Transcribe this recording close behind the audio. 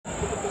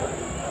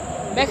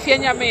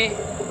Mefianyame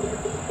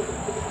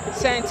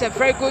sent a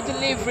very good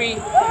delivery.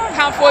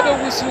 Comfort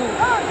Owusu.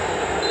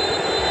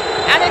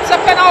 And it's a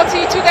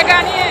penalty to the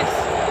Ghanaians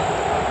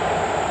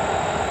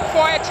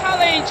for a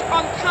challenge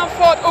on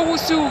Comfort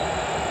Owusu.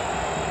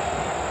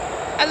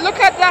 And look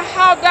at that,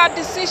 how that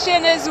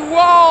decision is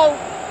well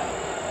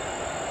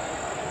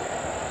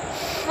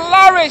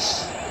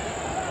flourished.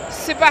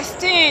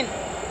 Sebastian,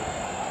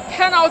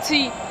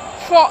 penalty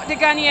for the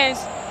Ghanaians.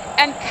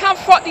 And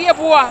Comfort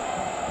Yeboah,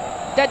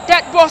 the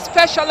dead ball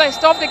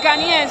specialist of the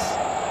Ghanaians,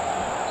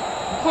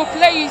 who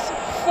plays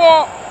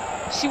for,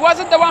 she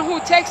wasn't the one who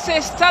takes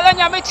it, Stella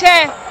Nyamiche,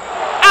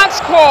 and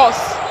scores.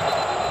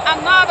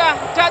 Another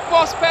dead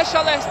ball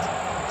specialist,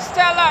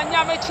 Stella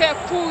Nyamiche,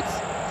 puts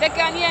the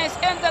Ghanaians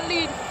in the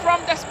lead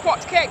from the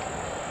spot kick.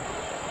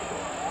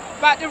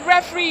 But the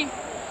referee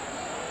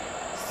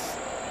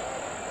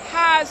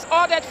has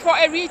ordered for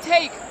a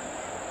retake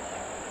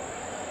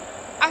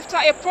after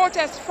a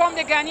protest from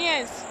the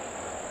Ghanaians.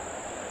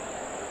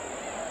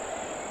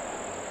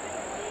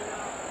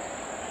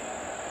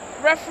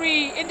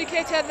 Referee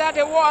indicated that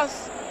there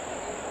was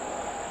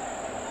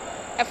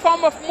a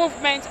form of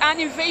movement and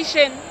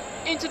invasion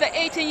into the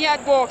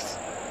 18-yard box,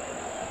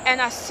 and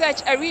as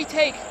such a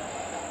retake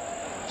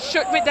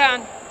should be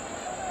done.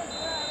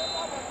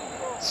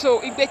 So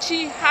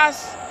Igbechi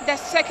has the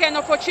second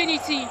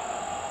opportunity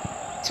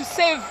to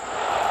save,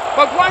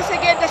 but once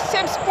again the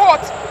same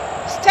spot,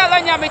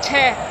 Stella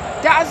Nyamiche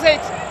does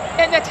it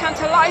in a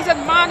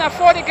tantalizing manner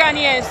for the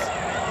Ghanaians,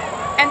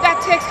 and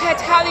that takes her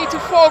tally to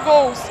 4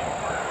 goals.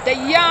 The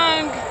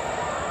young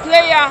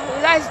player,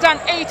 less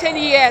than 18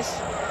 years,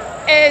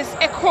 is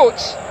a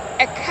coach,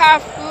 a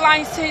CAF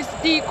licensed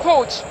D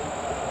coach.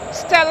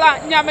 Stella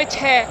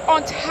Nyamiche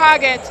on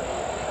target,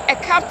 a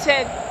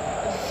captain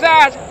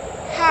that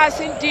has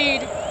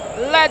indeed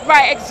led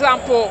by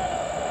example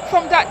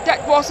from that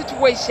dead ball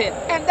situation.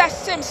 And that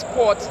same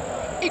spot,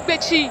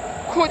 Igbechi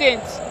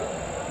couldn't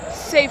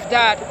save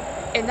that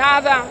in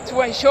order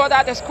to ensure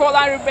that the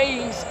scoreline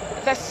remains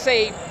the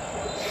same.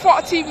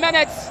 40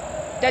 minutes,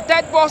 the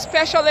dead ball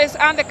specialist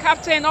and the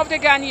captain of the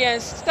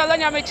Ghanaians, Stella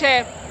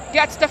Nyamiche,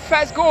 gets the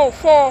first goal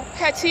for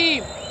her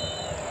team.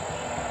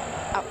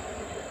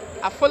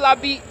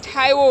 Afolabi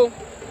Taiwo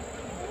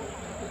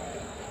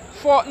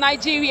for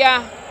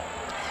Nigeria.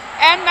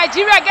 And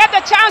Nigeria get the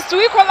chance to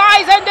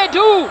equalize, and they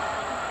do.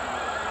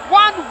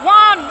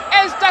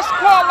 1-1 is the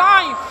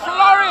scoreline.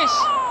 Flourish.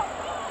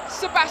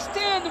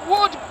 Sebastian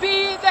would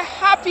be the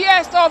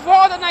happiest of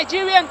all the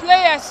Nigerian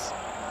players.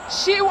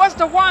 She was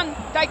the one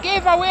that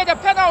gave away the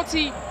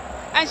penalty,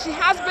 and she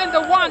has been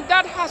the one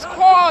that has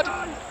scored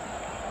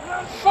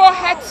for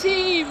her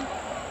team.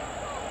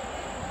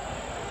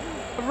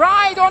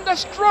 Right on the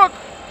stroke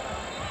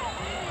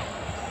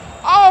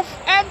of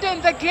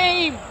ending the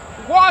game.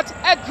 What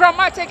a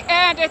dramatic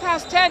end it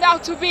has turned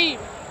out to be.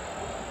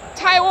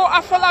 Taiwo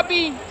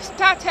Afolabi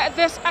started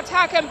this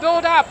attack and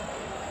build up.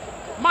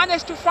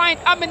 Managed to find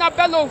Amina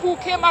Bello, who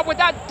came up with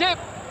that dip,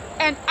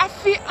 and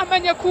Afi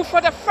Amenyaku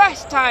for the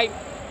first time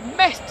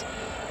missed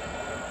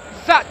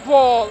that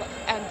ball.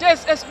 And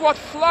this is what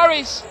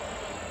flourished.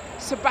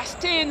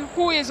 Sebastian,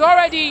 who is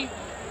already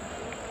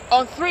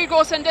on 3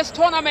 goals in this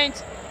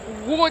tournament,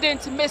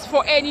 wouldn't miss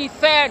for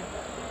anything.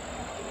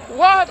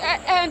 What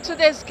an end to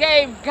this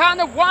game.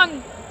 Ghana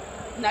won,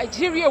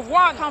 Nigeria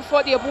won.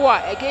 Comfort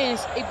Yeboah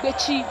against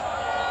Igbechi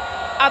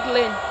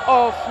Adeline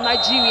of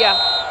Nigeria.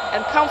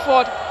 And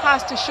Comfort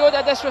has to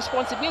shoulder this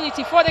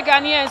responsibility for the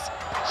Ghanaians.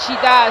 She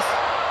does.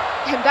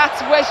 And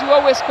that's where she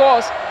always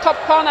scores. Top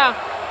corner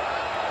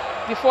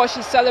before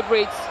she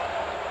celebrates.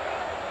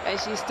 And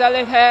she's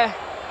telling her,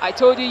 I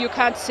told you you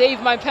can't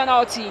save my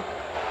penalty.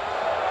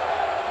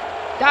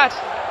 That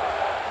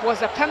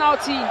was a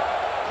penalty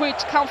which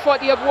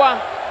Comfort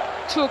Yeboah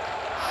took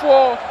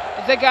for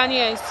the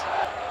Ghanaians.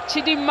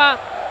 Chidima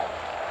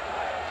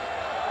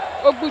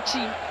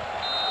Oguchi.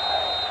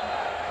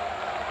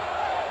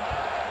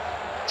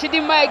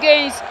 Chidima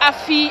against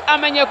Afi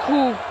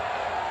Amenyaku.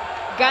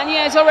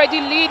 Ghanaians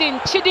already leading.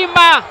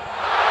 Chidima.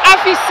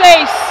 Afi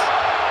saves.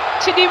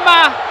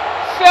 Chidima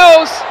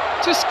fails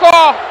to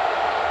score.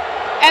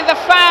 And the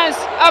fans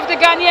of the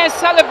Ghanaians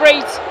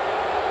celebrate.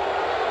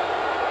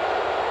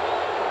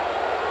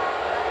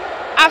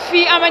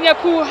 Afi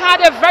Amenyaku had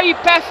a very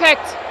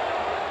perfect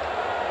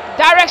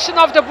direction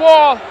of the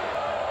ball.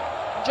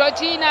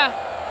 Georgina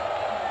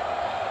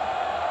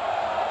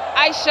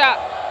Aisha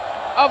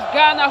of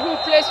Ghana, who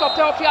plays for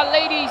Pelpia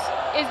Ladies,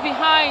 is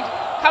behind,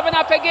 coming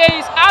up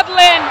against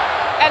Adeline,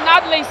 and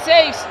Adeline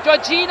saves.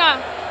 Georgina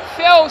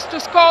fails to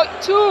score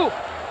 2.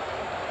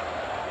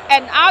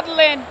 And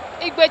Adeline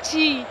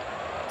Igbechi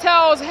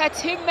tells her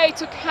teammate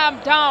to calm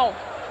down.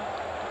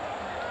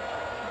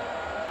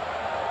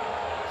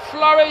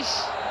 Flourish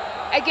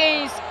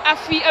against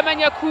Afi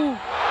Amenyaku,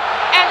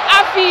 and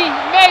Afi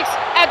makes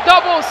a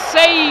double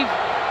save.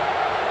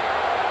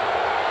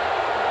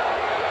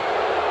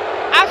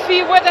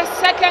 Afi with a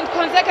second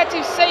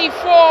consecutive save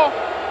for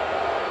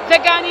the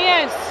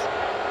Ghanaians.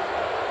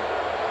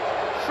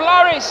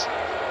 Flourish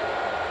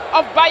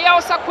of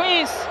Bayelsa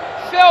Queens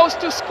fails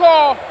to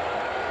score.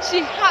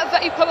 She had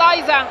the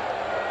equalizer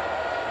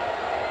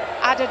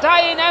at the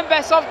dying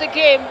embers of the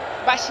game,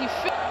 but she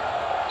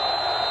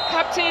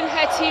captained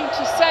her team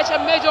to such a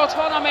major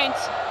tournament.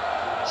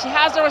 She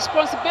has the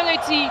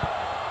responsibility.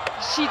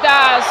 She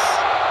does,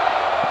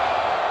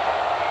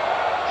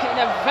 in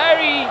a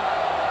very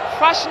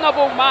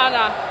fashionable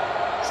manner.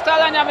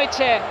 Stella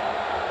Nyamiche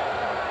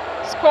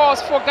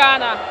scores for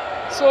Ghana.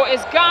 So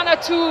it's Ghana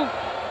 2,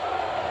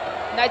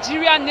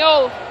 Nigeria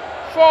 0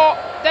 for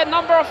the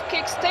number of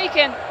kicks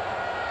taken.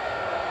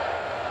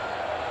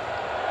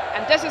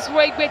 And this is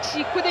where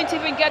she couldn't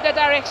even get the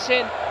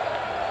direction.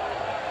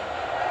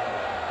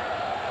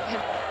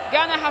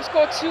 Ghana have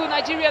scored 2,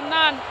 Nigeria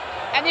none.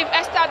 And if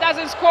Esther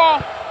doesn't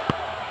score,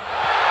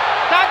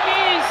 that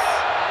means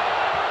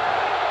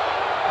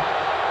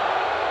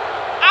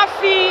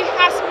Afi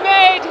has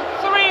made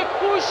 3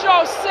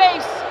 crucial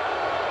saves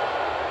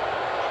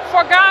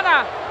for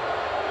Ghana.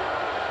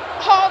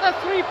 All the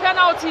 3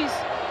 penalties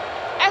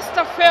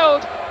Esther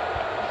failed.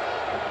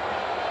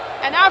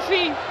 And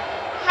Afi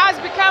has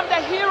become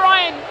the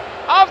heroine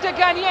of the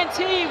Ghanaian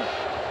team.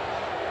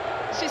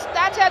 She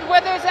started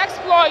with his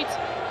exploit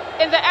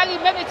in the early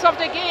minutes of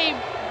the game,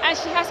 and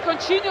she has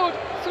continued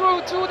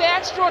through to the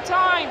extra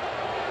time,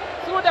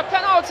 through the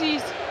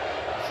penalties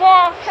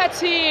for her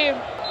team.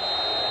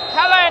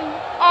 Helen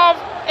of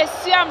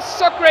Esiam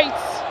Socrates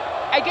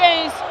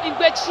against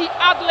Ingbechi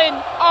Adlin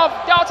of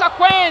Delta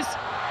Queens.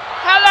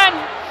 Helen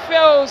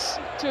fails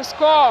to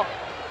score.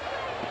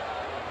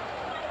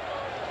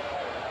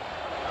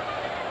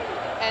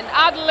 And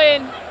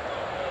Adeline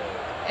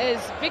is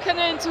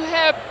beckoning to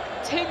her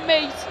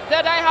teammates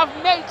that I have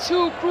made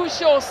 2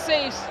 crucial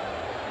saves.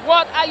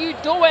 What are you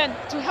doing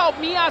to help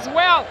me as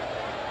well?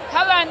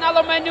 Helen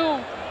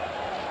Alomenu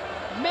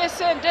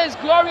missing this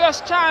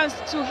glorious chance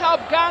to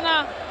help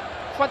Ghana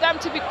for them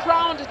to be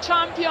crowned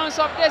champions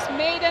of this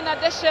maiden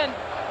edition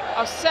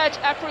of such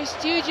a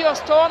prestigious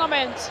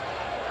tournament.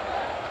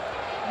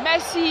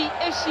 Messi,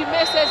 if she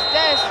misses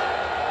this,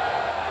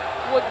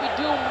 would be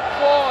doomed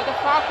for the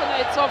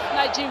Falconets of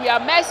Nigeria.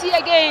 Messi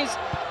against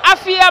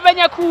Afia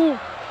Benyaku.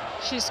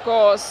 She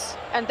scores.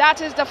 And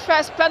that is the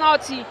first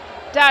penalty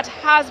that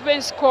has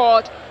been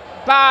scored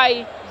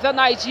by the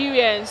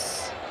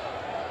Nigerians.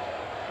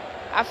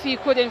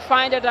 Afi couldn't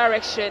find a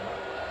direction.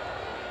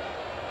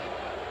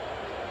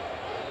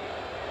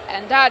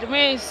 And that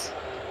means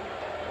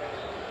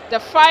the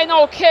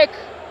final kick,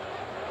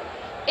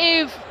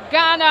 if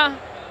Ghana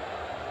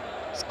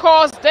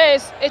scores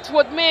this, it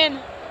would mean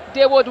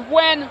they would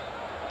win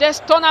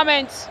this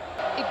tournament.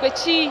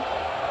 Igbechi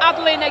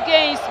Adeline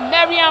against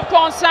Mariam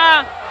Ponsa,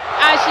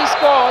 and she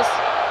scores.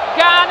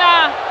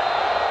 Ghana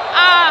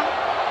are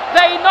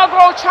the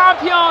inaugural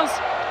champions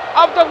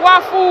of the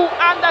Wafu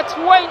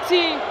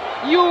Under-20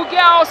 U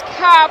Girls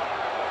Cup.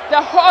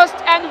 The host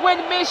and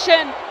win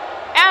mission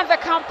and the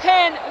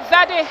campaign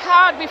that they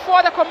had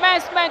before the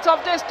commencement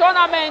of this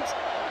tournament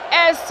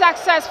is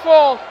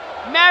successful.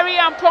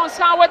 Mariam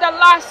Ponsa with the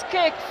last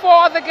kick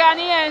for the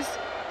Ghanaians.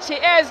 She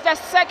is the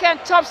second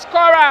top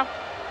scorer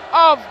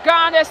of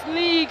Ghana's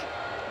league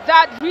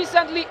that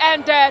recently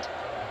ended.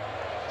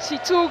 She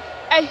took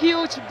a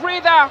huge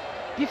breather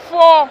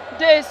before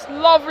this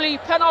lovely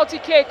penalty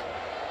kick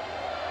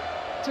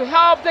to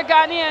help the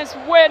Ghanaians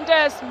win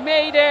this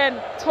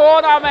maiden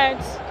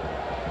tournament.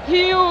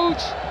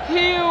 Huge,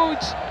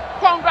 huge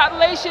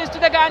congratulations to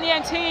the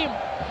Ghanaian team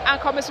and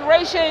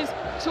commiserations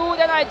to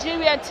the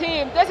Nigerian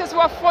team. This is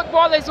what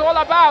football is all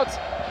about.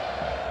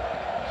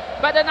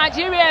 But the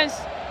Nigerians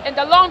in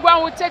the long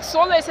run will take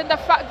solace in the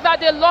fact that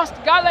they lost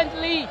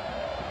gallantly,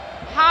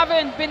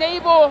 having been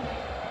able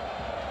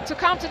to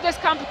come to this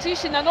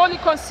competition and only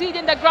concede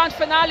in the grand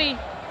finale.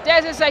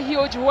 This is a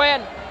huge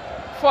win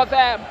for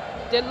them.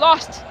 They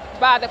lost,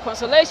 but the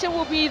consolation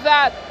will be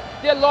that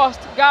they lost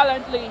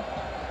gallantly.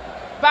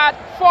 But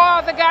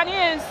for the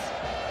Ghanaians,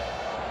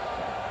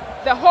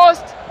 the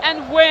host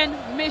and win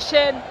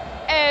mission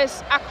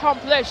is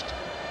accomplished.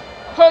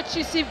 Coach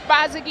Yusuf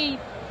Bazigi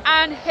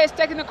and his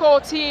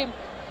technical team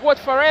would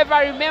forever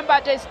remember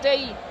this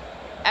day,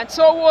 and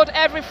so would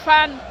every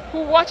fan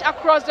who watched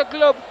across the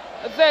globe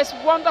this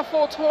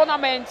wonderful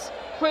tournament,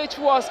 which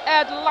was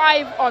aired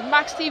live on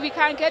Max TV.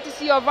 Can't get to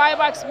see your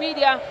Vivax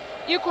Media.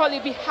 Equally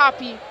be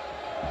happy